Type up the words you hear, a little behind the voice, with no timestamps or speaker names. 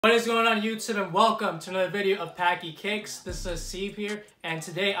What is going on YouTube, and welcome to another video of Packy Kicks. This is Steve here, and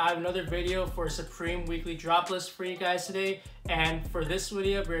today I have another video for Supreme weekly drop list for you guys today. And for this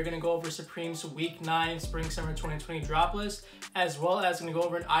video, we're going to go over Supreme's week 9 spring summer 2020 drop list, as well as going to go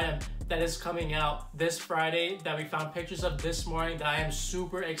over an item that is coming out this Friday that we found pictures of this morning that I am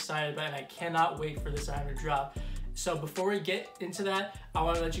super excited about, and I cannot wait for this item to drop. So before we get into that, I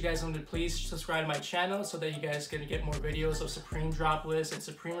want to let you guys know to please subscribe to my channel so that you guys can get more videos of Supreme drop lists and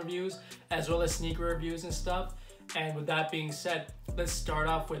Supreme reviews, as well as sneaker reviews and stuff. And with that being said, let's start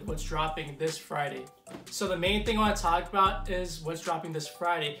off with what's dropping this Friday. So the main thing I want to talk about is what's dropping this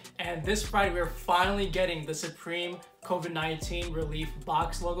Friday. And this Friday, we're finally getting the Supreme COVID-19 Relief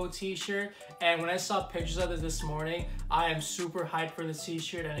Box logo t-shirt. And when I saw pictures of this morning, I am super hyped for this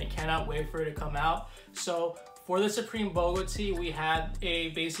t-shirt and I cannot wait for it to come out. So for the Supreme logo tee, we had a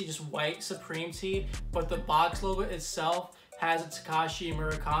basically just white Supreme tee, but the box logo itself has a Takashi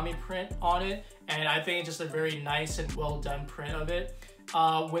Murakami print on it, and I think it's just a very nice and well done print of it.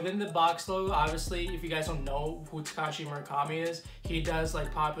 Within the box logo, obviously, if you guys don't know who Takashi Murakami is, he does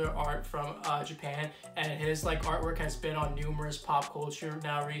like popular art from Japan, and his like artwork has been on numerous pop culture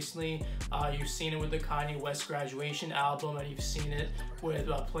now recently. You've seen it with the Kanye West Graduation album, and you've seen it with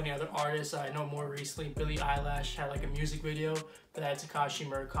plenty of other artists. I know more recently Billie Eilish had like a music video that had Takashi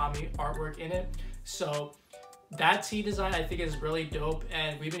Murakami artwork in it. So that tee design I think is really dope,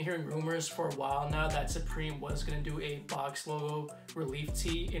 and we've been hearing rumors for a while now that Supreme was going to do a box logo relief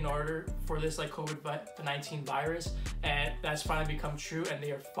tee in order for this like COVID-19 virus, and that's finally become true, and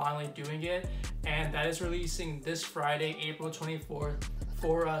they are finally doing it, and that is releasing this Friday, April 24th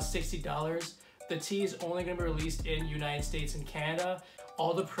for $60. The tee is only going to be released in United States and Canada.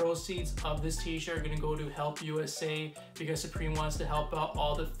 All the proceeds of this t-shirt are going to go to Help USA, because Supreme wants to help out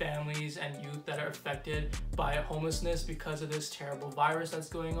all the families and youth that are affected by homelessness because of this terrible virus that's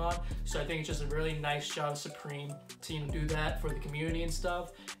going on. So I think it's just a really nice job of Supreme to do that for the community and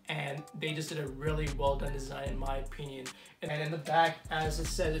stuff, and they just did a really well done design in my opinion. And in the back, as it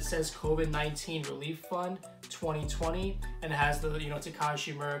says COVID-19 Relief Fund 2020, and it has the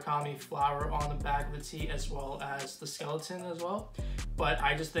Takashi Murakami flower on the back of the tee, as well as the skeleton as well. But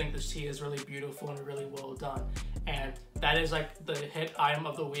I just think this tee is really beautiful and really well done, and that is like the hit item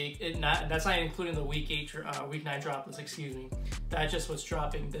of the week. That's not including the week 9 drop list, excuse me. That's just what's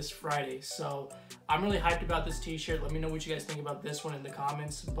dropping this Friday. So I'm really hyped about this t-shirt. Let me know what you guys think about this one in the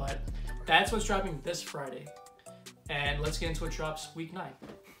comments. But that's what's dropping this Friday, and let's get into what drops week 9.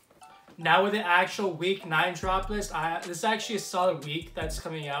 Now with the actual week 9 drop list, this is actually a solid week that's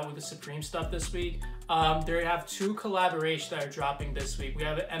coming out with the Supreme stuff this week. They have 2 collaborations that are dropping this week. We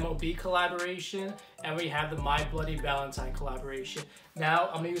have an MLB collaboration, and we have the My Bloody Valentine collaboration. Now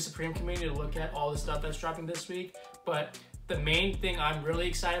I'm gonna use Supreme community to look at all the stuff that's dropping this week, but the main thing I'm really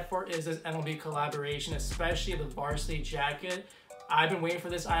excited for is this MLB collaboration, especially the varsity jacket. I've been waiting for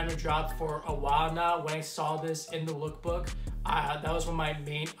this item to drop for a while now. When I saw this in the lookbook, that was one of my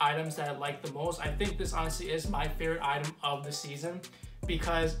main items that I liked the most. I think this honestly is my favorite item of the season,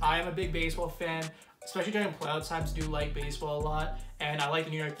 because I am a big baseball fan, especially during playoff times. Do like baseball a lot, and I like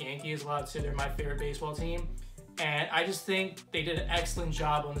the New York Yankees a lot too. They're my favorite baseball team, and I just think they did an excellent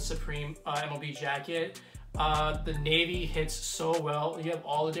job on the Supreme MLB jacket. The navy hits so well. You have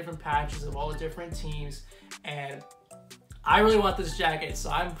all the different patches of all the different teams, and I really want this jacket, so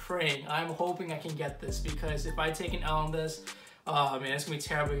I'm hoping I can get this, because if I take an L on this, oh man, it's gonna be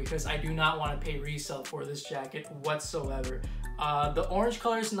terrible, because I do not want to pay resale for this jacket whatsoever. The orange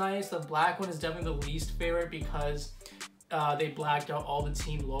color is nice. The black one is definitely the least favorite, because they blacked out all the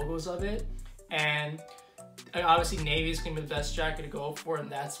team logos of it, and obviously navy is gonna be the best jacket to go for,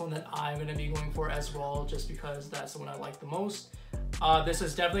 and that's one that I'm gonna be going for as well, just because that's the one I like the most. This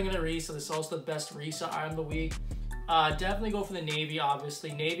is definitely gonna resell. This is also the best resale item of the week. Definitely go for the navy,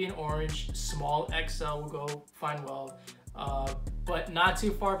 obviously. Navy and orange, small XL will go fine well. But not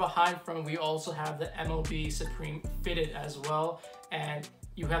too far behind from it, we also have the MLB Supreme fitted as well. And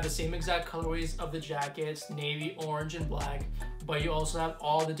you have the same exact colorways of the jackets, navy, orange, and black. But you also have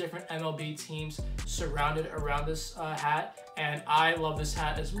all the different MLB teams surrounded around this hat. And I love this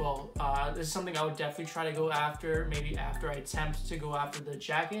hat as well. This is something I would definitely try to go after, maybe after I attempt to go after the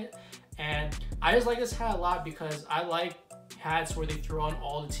jacket. And I just like this hat a lot, because I like hats where they throw on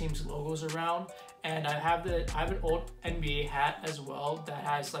all the team's logos around. And I have an old NBA hat as well that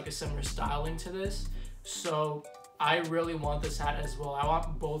has like a similar styling to this. So I really want this hat as well. I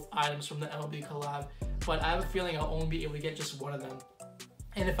want both items from the MLB collab, but I have a feeling I'll only be able to get just one of them.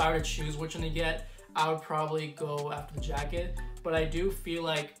 And if I were to choose which one to get, I would probably go after the jacket. But I do feel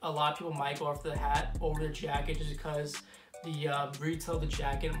like a lot of people might go after the hat over the jacket, just because the retail of the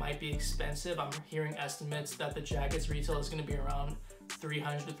jacket might be expensive. I'm hearing estimates that the jacket's retail is going to be around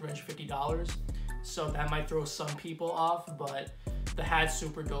 $300 to $350. So that might throw some people off, but the hat's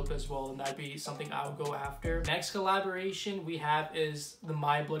super dope as well, and that'd be something I would go after. Next collaboration we have is the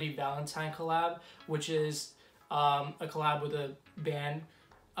My Bloody Valentine collab, which is a collab with a band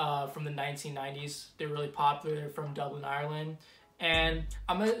from the 1990s. They're really popular. They're from Dublin, Ireland. And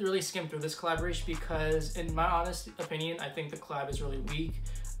I'm gonna really skim through this collaboration because, in my honest opinion, I think the collab is really weak.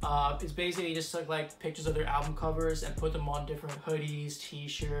 It's basically just took like pictures of their album covers and put them on different hoodies,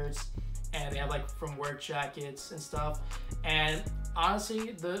 t-shirts, and they have like from work jackets and stuff. And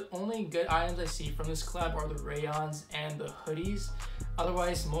honestly, the only good items I see from this collab are the rayons and the hoodies.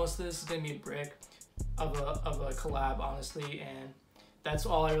 Otherwise, most of this is gonna be a brick of a collab, honestly. And that's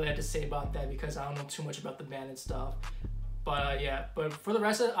all I really had to say about that because I don't know too much about the band and stuff. But yeah, but for the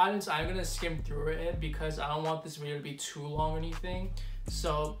rest of the items, I'm gonna skim through it because I don't want this video to be too long or anything.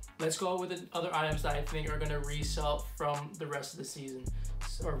 So let's go with the other items that I think are gonna resell from the rest of the season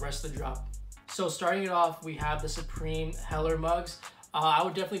or rest of the drop. So starting it off, we have the Supreme Heller mugs. I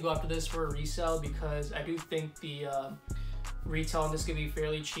would definitely go after this for a resale because I do think the retail on this is gonna be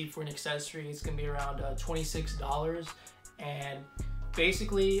fairly cheap for an accessory. It's gonna be around $26, and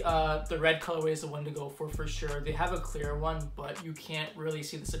basically the red colorway is the one to go for sure. They have a clear one, but you can't really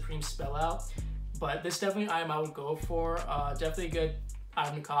see the Supreme spell out. But this definitely an item I would go for. Definitely a good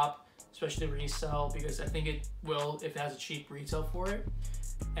item to cop, especially to resell, because I think it will if it has a cheap retail for it.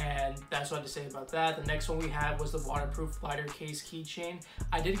 And that's what I have to say about that. The next one we had was the waterproof lighter case keychain.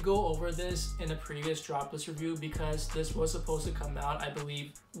 I did go over this in a previous Droplist review because this was supposed to come out, I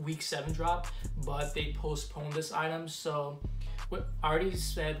believe, week 7 drop, but they postponed this item. So I already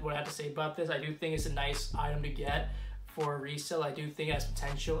said what I have to say about this. I do think it's a nice item to get for resale. I do think it has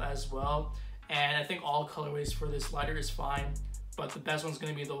potential as well. And I think all colorways for this lighter is fine, but the best one's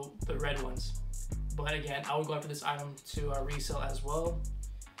gonna be the red ones. But again, I would go after this item to resell as well.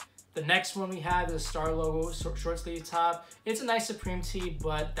 The next one we have is a star logo short sleeve top. It's a nice Supreme tee,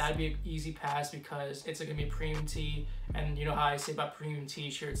 but that'd be an easy pass because it's gonna be a premium tee. And you know how I say about premium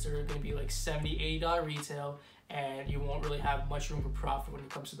t-shirts, they're gonna be like $70, $80 retail, and you won't really have much room for profit when it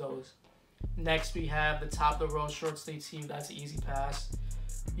comes to those. Next, we have the top of the row short sleeve tee. That's an easy pass.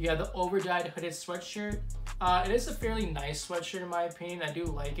 You have the over-dyed hooded sweatshirt. It is a fairly nice sweatshirt in my opinion. I do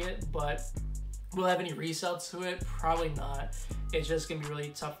like it, but will it have any resale to it? Probably not. It's just gonna be a really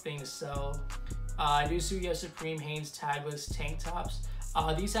tough thing to sell. I do see you have Supreme Hanes tagless tank tops.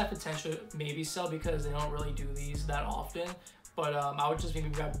 These have potential to maybe sell because they don't really do these that often, but I would just maybe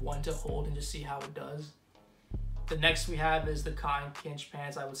grab one to hold and just see how it does. The next we have is the cotton kinch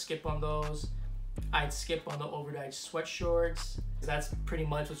pants. I would skip on those. I'd skip on the overdyed sweatshorts. That's pretty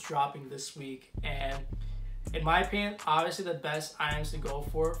much what's dropping this week. And in my opinion, obviously the best items to go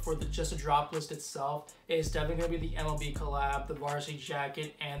for just a drop list itself is definitely going to be the MLB collab, the varsity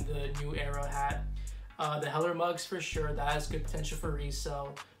jacket, and the new Arrow hat. The Heller mugs for sure, that has good potential for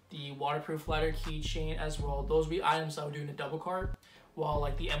resale. The waterproof lighter keychain as well. Those would be items I would do in a double cart, while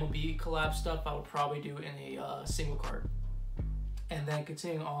like the MLB collab stuff I would probably do in a single cart. And then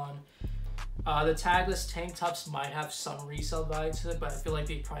continuing on, the tagless tank tops might have some resale value to it, but I feel like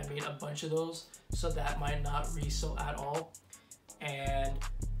they probably made a bunch of those, so that might not resell at all. And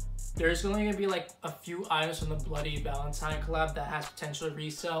there's only gonna be like a few items from the Bloody Valentine collab that has potential to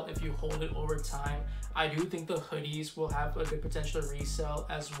resell if you hold it over time. I do think the hoodies will have a good potential to resell,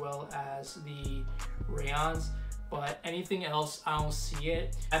 as well as the rayons, but anything else, I don't see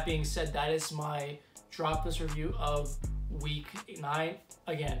it. That being said, that is my Droplist review of week 9.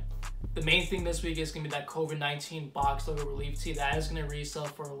 Again, the main thing this week is going to be that COVID-19 box logo relief tee. That is going to resell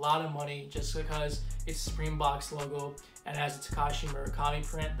for a lot of money just because it's Supreme box logo and it has a Takashi Murakami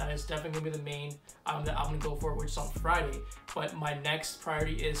print. That is definitely going to be the main item that I'm going to go for, which is on Friday. But my next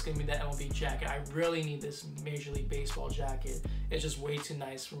priority is going to be that MLB jacket. I really need this Major League Baseball jacket. It's just way too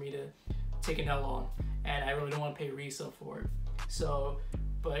nice for me to take an L on, and I really don't want to pay resale for it. So,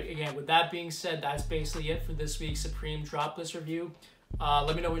 but again, with that being said, that's basically it for this week's Supreme Droplist review.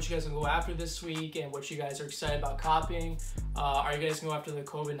 Let me know what you guys can go after this week and what you guys are excited about copying. Are you guys going to go after the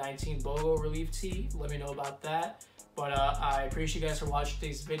COVID-19 BOGO relief tee? Let me know about that. But I appreciate you guys for watching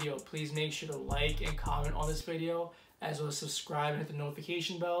today's video. Please make sure to like and comment on this video, as well as subscribe and hit the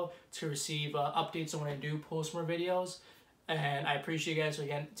notification bell to receive updates on when I do post more videos. And I appreciate you guys for,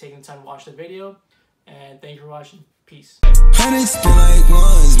 again, taking the time to watch the video. And thank you for watching. Peace. Hundreds feel like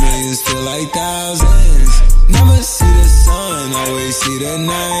ones, millions feel like thousands. Never see the sun, always see the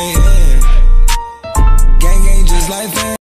night. Gang ain't just like that.